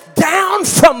cometh down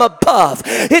from above.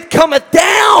 It cometh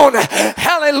down.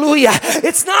 Hallelujah.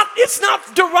 It's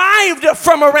not derived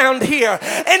from around here.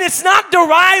 And it's not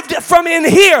derived from in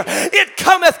here. It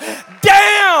cometh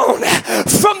down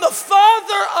from the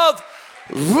Father of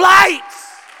lights.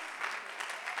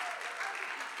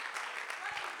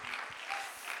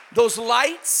 Those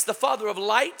lights, the Father of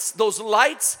lights, those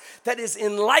lights, that is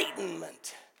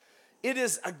enlightenment. It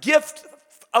is a gift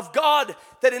of God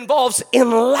that involves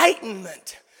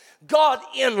enlightenment. God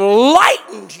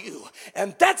enlightened you,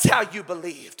 and that's how you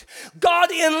believed. God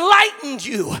enlightened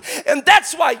you, and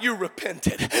that's why you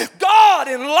repented. God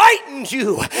enlightened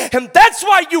you, and that's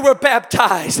why you were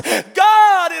baptized.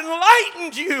 God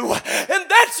enlightened you, and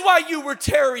that's why you were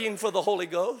tarrying for the Holy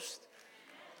Ghost.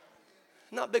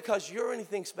 Not because you're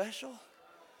anything special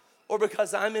or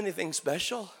because I'm anything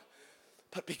special,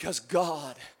 but because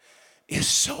God is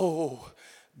so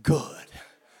good.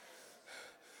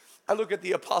 I look at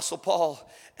the Apostle Paul,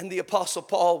 and the Apostle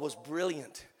Paul was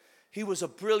brilliant. He was a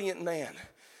brilliant man.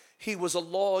 He was a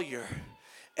lawyer.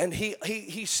 And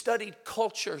he studied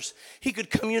cultures. He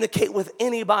could communicate with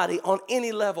anybody on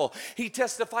any level. He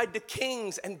testified to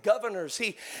kings and governors.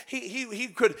 He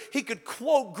could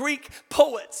quote Greek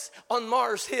poets on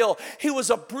Mars Hill. He was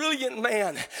a brilliant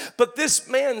man. But this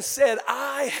man said,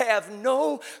 I have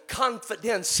no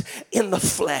confidence in the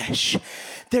flesh.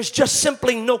 There's just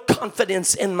simply no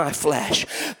confidence in my flesh.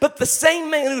 But the same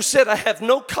man who said, I have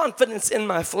no confidence in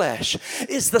my flesh,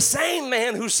 is the same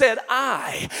man who said,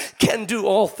 I can do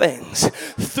all things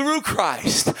through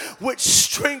Christ, which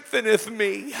strengtheneth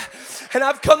me. And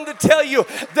I've come to tell you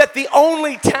that the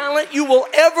only talent you will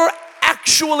ever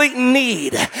actually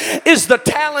need is the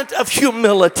talent of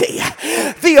humility.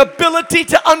 The ability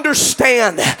to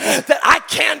understand that I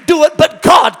can't do it, but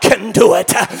God can do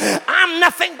it. I'm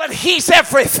nothing, but He's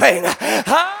everything.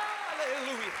 Hallelujah.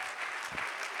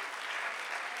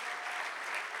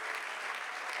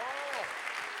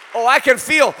 Oh, I can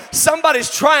feel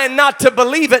somebody's trying not to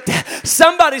believe it.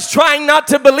 Somebody's trying not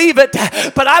to believe it.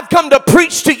 But I've come to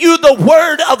preach to you the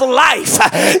word of life.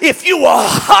 If you will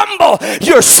humble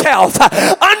yourself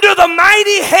under the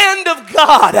mighty hand of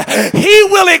God, He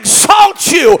will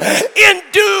exalt you in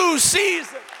due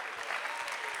season.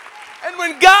 And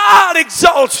when God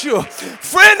exalts you,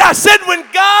 friend, I said when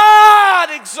God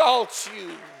exalts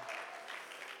you,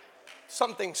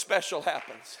 something special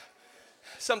happens.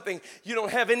 You don't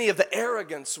have any of the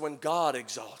arrogance when God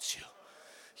exalts you.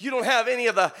 You don't have any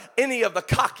of the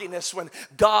cockiness when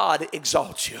God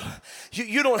exalts you.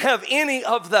 You don't have any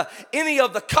of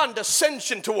the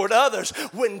condescension toward others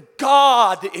when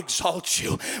God exalts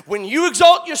you. When you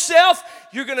exalt yourself,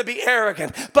 you're going to be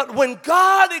arrogant. But when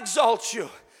God exalts you,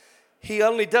 He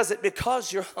only does it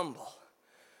because you're humble.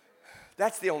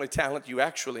 That's the only talent you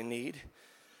actually need.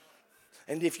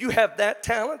 And if you have that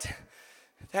talent,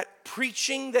 that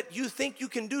preaching that you think you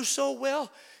can do so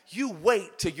well, you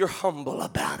wait till you're humble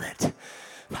about it.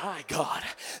 My God,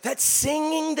 that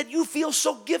singing that you feel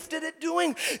so gifted at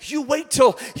doing, you wait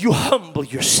till you humble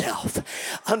yourself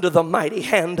under the mighty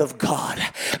hand of God.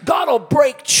 God will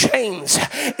break chains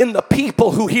in the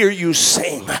people who hear you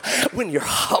sing when you're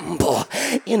humble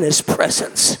in His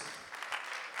presence.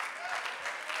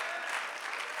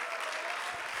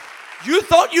 You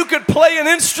thought you could play an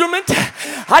instrument?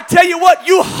 I tell you what,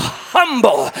 you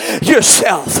humble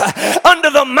yourself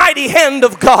under the mighty hand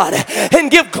of God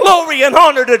and give glory and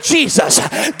honor to Jesus.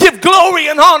 Give glory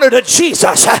and honor to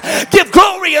Jesus. Give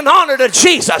glory and honor to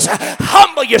Jesus.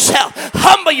 Humble yourself.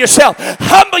 Humble yourself.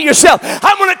 Humble yourself.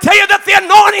 I'm going to tell you that the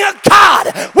anointing of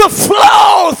God will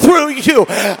flow through you.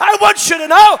 I want you to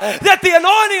know that the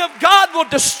anointing of God will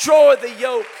destroy the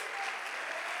yoke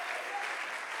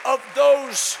of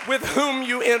those with whom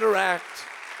you interact.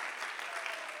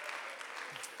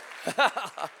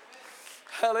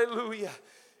 Hallelujah.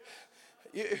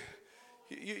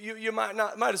 You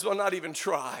might as well not even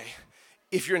try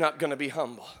if you're not going to be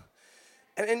humble.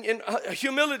 And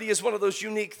humility is one of those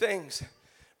unique things.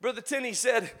 Brother Tenney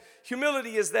said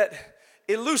humility is that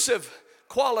elusive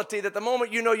quality that the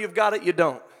moment you know you've got it, you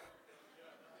don't.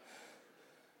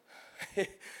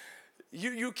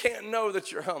 You can't know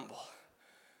that you're humble.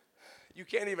 You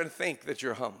can't even think that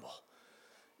you're humble.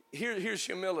 Here's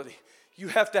humility. You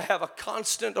have to have a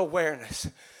constant awareness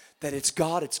that it's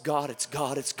God, it's God, it's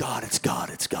God, it's God, it's God,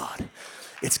 it's God.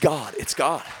 It's God, it's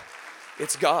God,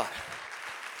 it's God.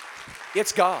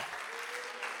 It's God.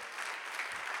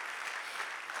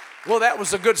 Well, that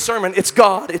was a good sermon. It's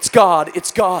God, it's God, it's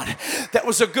God. That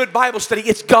was a good Bible study.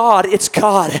 It's God, it's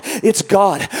God, it's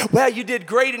God. Well, you did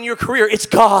great in your career. It's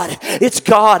God, it's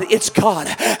God, it's God.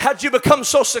 How'd you become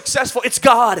so successful? It's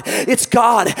God, it's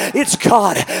God, it's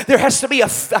God. There has to be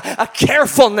a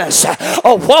carefulness,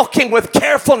 a walking with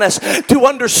carefulness to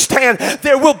understand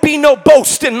there will be no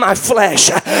boast in my flesh.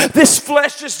 This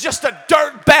flesh is just a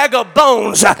dirt bag of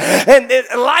bones, and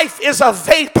life is a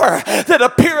vapor that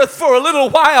appeareth for a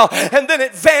little while, and then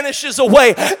it vanishes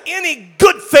away. Any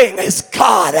good thing is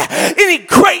God. Any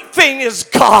great thing is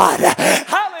God.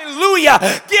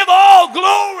 Hallelujah. Give all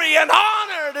glory and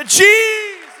honor to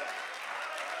Jesus.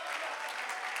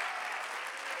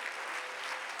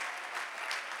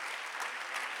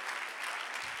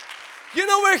 You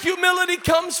know where humility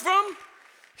comes from?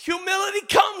 Humility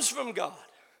comes from God.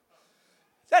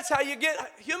 That's how you get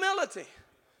humility.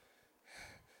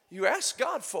 You ask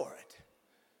God for it,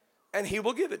 and He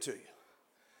will give it to you.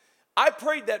 I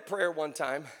prayed that prayer one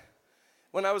time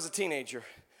when I was a teenager.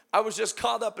 I was just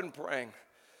caught up in praying.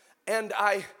 And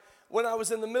when I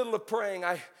was in the middle of praying,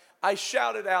 I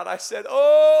shouted out, I said,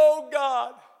 "Oh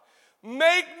God,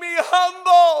 make me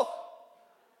humble."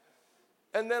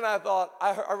 And then I thought,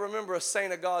 I remember a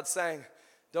saint of God saying,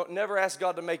 never ask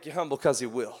God to make you humble, because He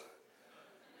will.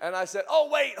 And I said, oh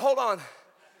wait, hold on.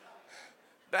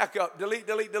 Back up, delete.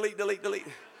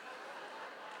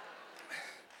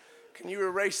 Can you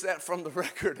erase that from the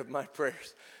record of my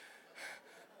prayers?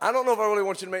 I don't know if I really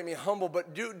want you to make me humble,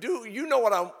 but do you know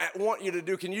what I want you to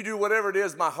do? Can you do whatever it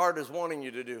is my heart is wanting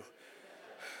you to do?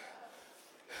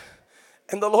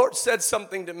 And the Lord said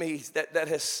something to me that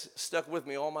has stuck with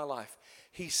me all my life.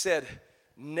 He said,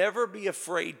 never be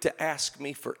afraid to ask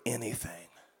me for anything.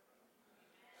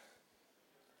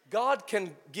 God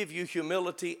can give you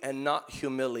humility and not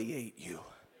humiliate you.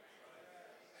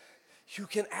 You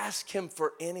can ask Him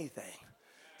for anything.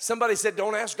 Somebody said,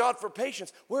 don't ask God for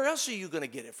patience. Where else are you going to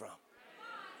get it from?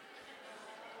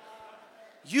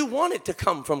 You want it to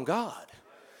come from God.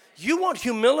 You want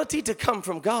humility to come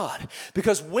from God,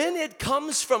 because when it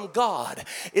comes from God,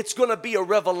 it's going to be a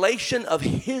revelation of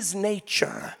His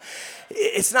nature.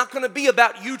 It's not going to be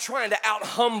about you trying to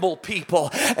out-humble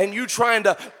people and you trying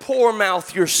to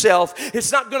poor-mouth yourself.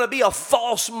 It's not going to be a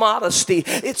false modesty.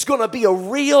 It's going to be a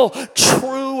real,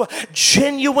 true,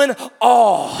 genuine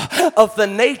awe of the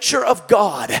nature of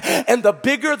God. And the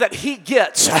bigger that He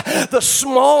gets, the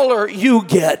smaller you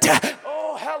get.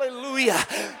 Oh, hallelujah.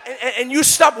 And you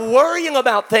stop worrying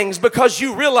about things because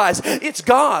you realize it's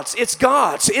God's. It's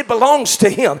God's. It belongs to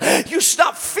Him. You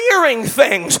stop fearing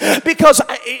things because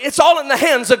it's all in the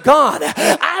hands of God.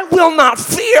 I will not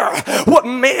fear what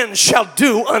man shall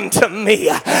do unto me.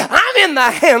 I'm in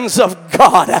the hands of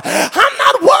God. I'm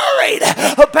not worried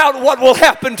about what will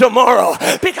happen tomorrow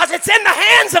because it's in the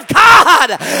hands of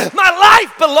God. My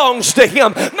life belongs to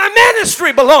Him. My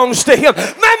ministry belongs to Him.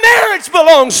 My marriage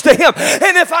belongs to Him.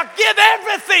 And if I give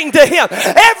everything to Him,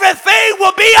 everything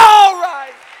will be all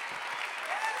right.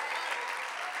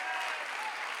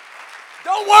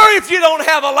 Don't worry if you don't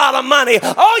have a lot of money.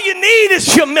 All you need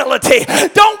is humility.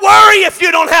 Don't worry if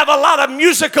you don't have a lot of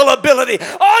musical ability.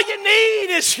 All you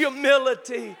need is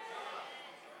humility.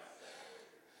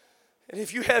 And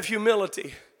if you have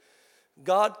humility,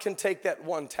 God can take that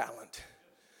one talent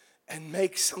and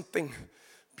make something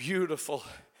beautiful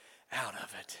out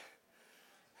of it.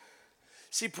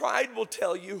 See, pride will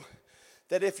tell you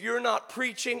that if you're not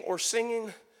preaching or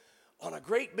singing on a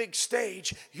great big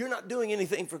stage, you're not doing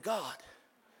anything for God.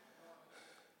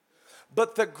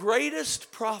 But the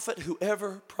greatest prophet who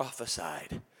ever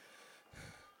prophesied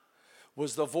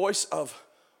was the voice of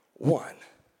one,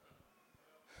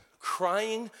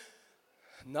 crying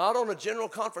not on a general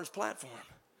conference platform,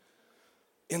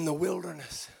 in the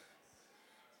wilderness.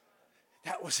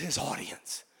 That was his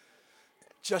audience.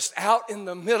 Just out in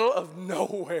the middle of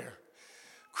nowhere,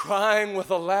 crying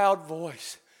with a loud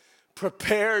voice,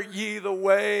 prepare ye the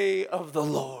way of the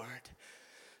Lord.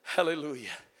 Hallelujah.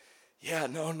 Yeah,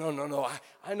 no.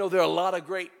 I know there are a lot of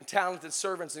great and talented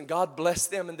servants, and God bless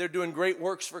them, and they're doing great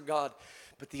works for God.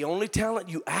 But the only talent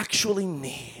you actually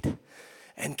need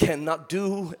and cannot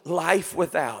do life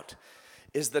without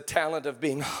is the talent of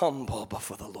being humble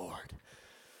before the Lord.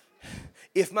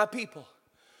 If my people,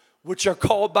 which are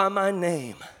called by my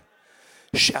name,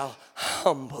 shall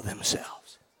humble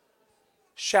themselves.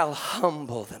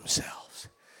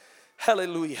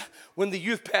 Hallelujah. When the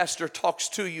youth pastor talks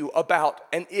to you about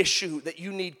an issue that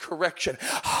you need correction,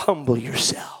 humble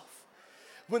yourself.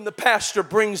 When the pastor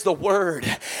brings the word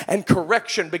and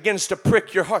correction begins to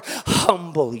prick your heart,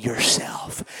 humble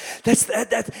yourself. That's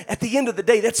at the end of the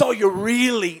day, that's all you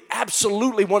really,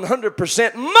 absolutely,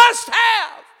 100% must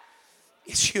have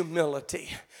is humility.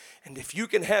 And if you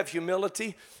can have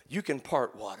humility, you can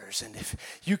part waters. And if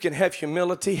you can have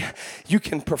humility, you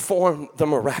can perform the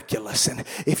miraculous. And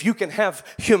if you can have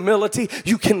humility,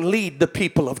 you can lead the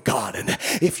people of God. And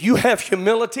if you have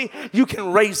humility, you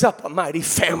can raise up a mighty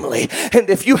family.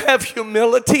 And if you have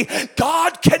humility,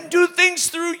 God can do things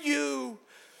through you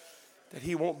that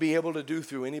He won't be able to do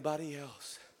through anybody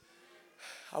else.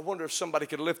 I wonder if somebody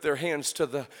could lift their hands to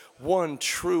the one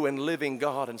true and living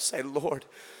God and say, Lord,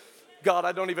 God,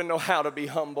 I don't even know how to be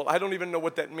humble. I don't even know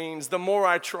what that means. The more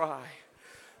I try,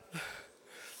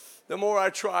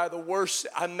 the worse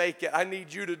I make it. I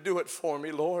need you to do it for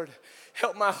me, Lord.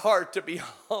 Help my heart to be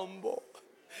humble.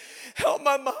 Help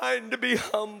my mind to be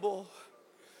humble.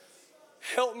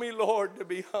 Help me, Lord, to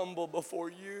be humble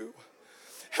before you.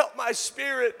 Help my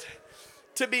spirit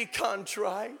to be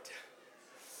contrite.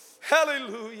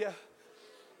 Hallelujah.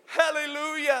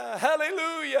 Hallelujah.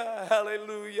 Hallelujah.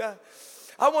 Hallelujah.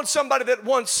 I want somebody that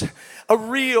wants a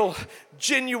real,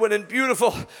 genuine, and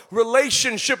beautiful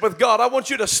relationship with God. I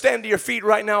want you to stand to your feet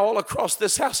right now all across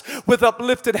this house with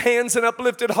uplifted hands and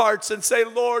uplifted hearts and say,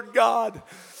 Lord God,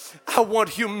 I want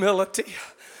humility.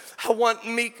 I want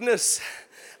meekness.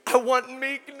 I want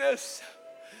meekness.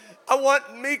 I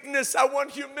want meekness. I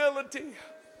want humility.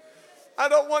 I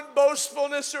don't want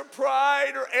boastfulness or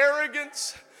pride or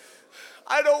arrogance.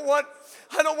 I don't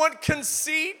want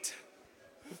conceit.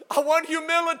 I want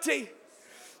humility,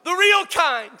 the real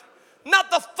kind, not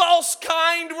the false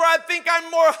kind where I think I'm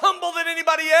more humble than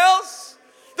anybody else.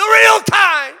 The real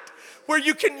kind where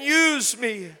you can use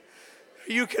me,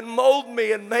 you can mold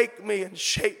me and make me and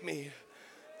shape me.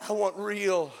 I want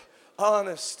real,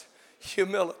 honest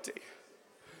humility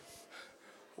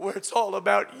where it's all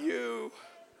about you,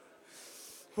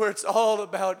 where it's all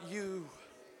about you.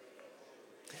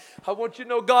 I want you to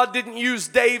know God didn't use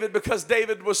David because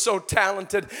David was so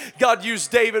talented. God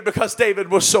used David because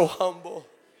David was so humble.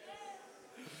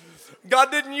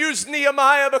 God didn't use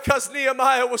Nehemiah because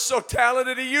Nehemiah was so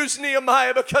talented. He used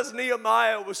Nehemiah because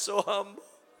Nehemiah was so humble.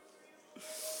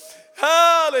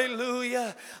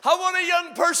 Hallelujah. I want a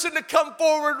young person to come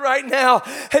forward right now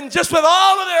and just with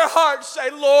all of their heart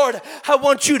say, Lord, I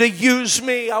want you to use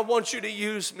me. I want you to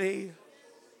use me.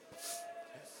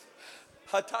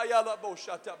 I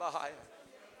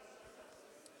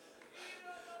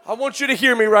want you to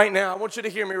hear me right now. I want you to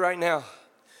hear me right now.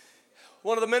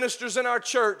 One of the ministers in our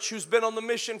church who's been on the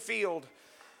mission field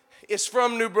is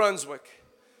from New Brunswick.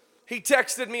 He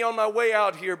texted me on my way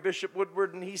out here, Bishop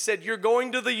Woodward, and he said, you're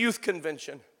going to the youth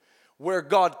convention where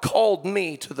God called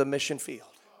me to the mission field.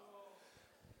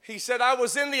 He said, I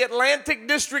was in the Atlantic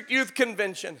District Youth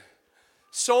Convention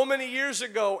so many years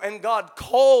ago, and God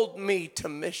called me to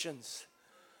missions.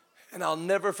 And I'll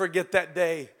never forget that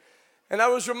day. And I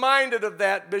was reminded of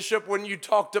that, Bishop, when you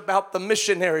talked about the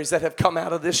missionaries that have come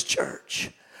out of this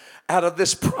church, out of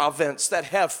this province, that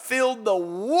have filled the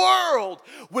world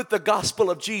with the gospel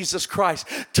of Jesus Christ,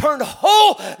 turned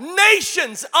whole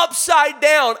nations upside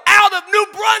down out of New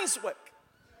Brunswick.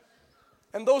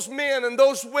 And those men and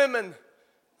those women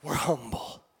were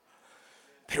humble.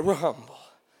 They were humble.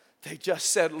 They just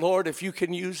said, Lord, if you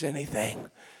can use anything,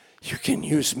 you can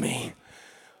use me.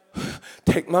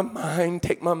 Take my mind,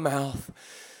 take my mouth,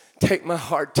 take my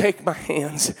heart, take my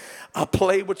hands. I'll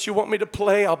play what you want me to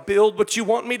play. I'll build what you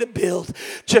want me to build.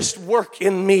 Just work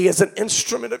in me as an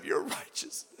instrument of your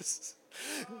righteousness.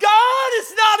 God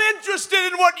is not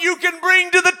interested in what you can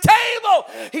bring to the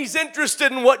table. He's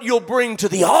interested in what you'll bring to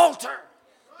the altar.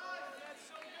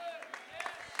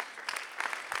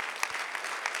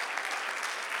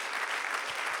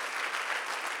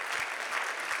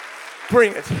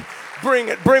 Bring it. Bring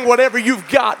it. Bring whatever you've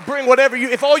got. Bring whatever you...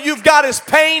 If all you've got is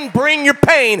pain, bring your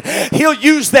pain. He'll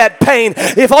use that pain.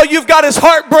 If all you've got is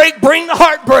heartbreak, bring the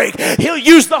heartbreak. He'll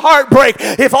use the heartbreak.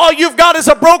 If all you've got is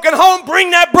a broken home,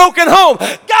 bring that broken home.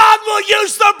 God will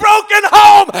use the broken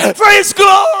home for His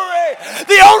glory.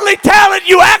 The only talent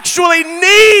you actually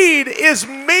need is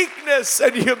meekness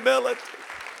and humility.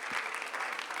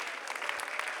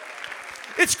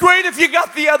 It's great if you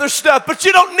got the other stuff, but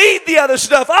you don't need the other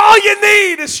stuff. All you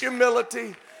need is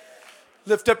humility.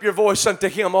 Lift up your voice unto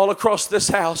Him all across this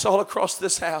house, all across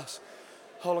this house,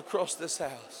 all across this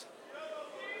house.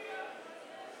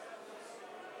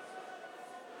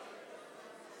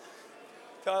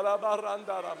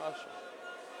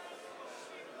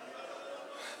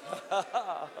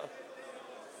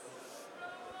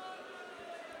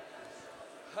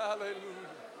 Hallelujah.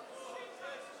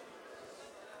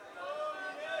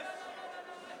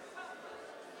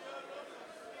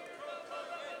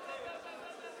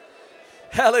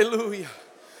 Hallelujah.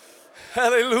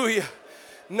 Hallelujah.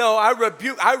 No,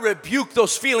 I rebuke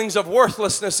those feelings of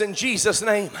worthlessness in Jesus'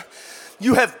 name.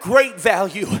 You have great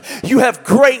value. You have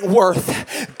great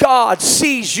worth. God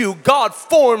sees you. God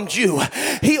formed you.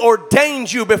 He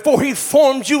ordained you before He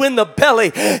formed you in the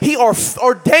belly. He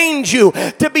ordained you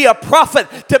to be a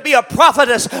prophet, to be a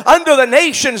prophetess unto the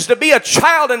nations, to be a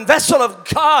child and vessel of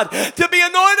God, to be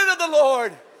anointed of the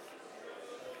Lord.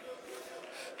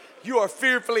 You are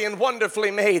fearfully and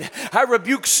wonderfully made. I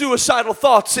rebuke suicidal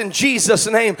thoughts in Jesus'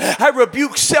 name. I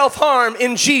rebuke self-harm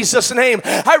in Jesus' name.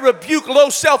 I rebuke low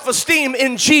self-esteem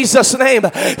in Jesus' name.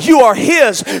 You are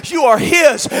His. You are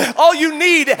His. All you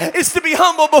need is to be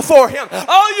humble before Him.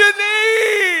 All you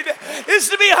need is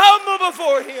to be humble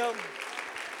before Him.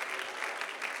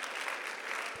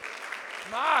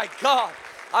 My God.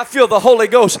 I feel the Holy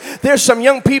Ghost. There's some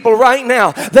young people right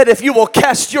now that if you will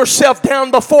cast yourself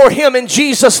down before Him in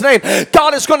Jesus' name,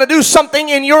 God is going to do something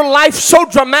in your life so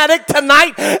dramatic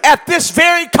tonight at this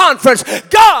very conference.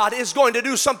 God is going to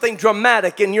do something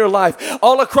dramatic in your life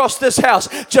all across this house.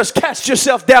 Just cast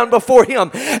yourself down before Him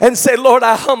and say, Lord,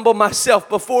 I humble myself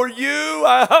before You.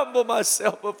 I humble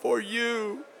myself before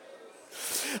You.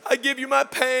 I give You my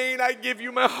pain. I give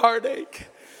You my heartache.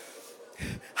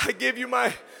 I give You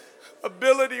my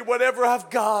ability, whatever I've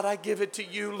got, I give it to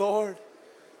You, Lord.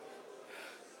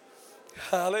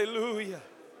 Hallelujah.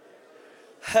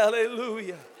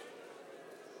 Hallelujah.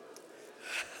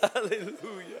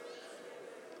 Hallelujah.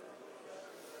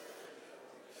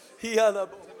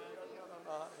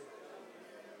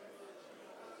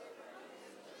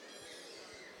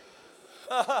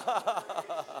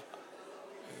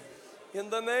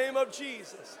 In the name of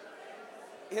Jesus.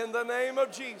 In the name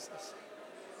of Jesus.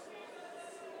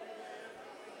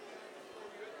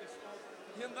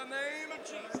 In the name of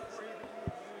Jesus.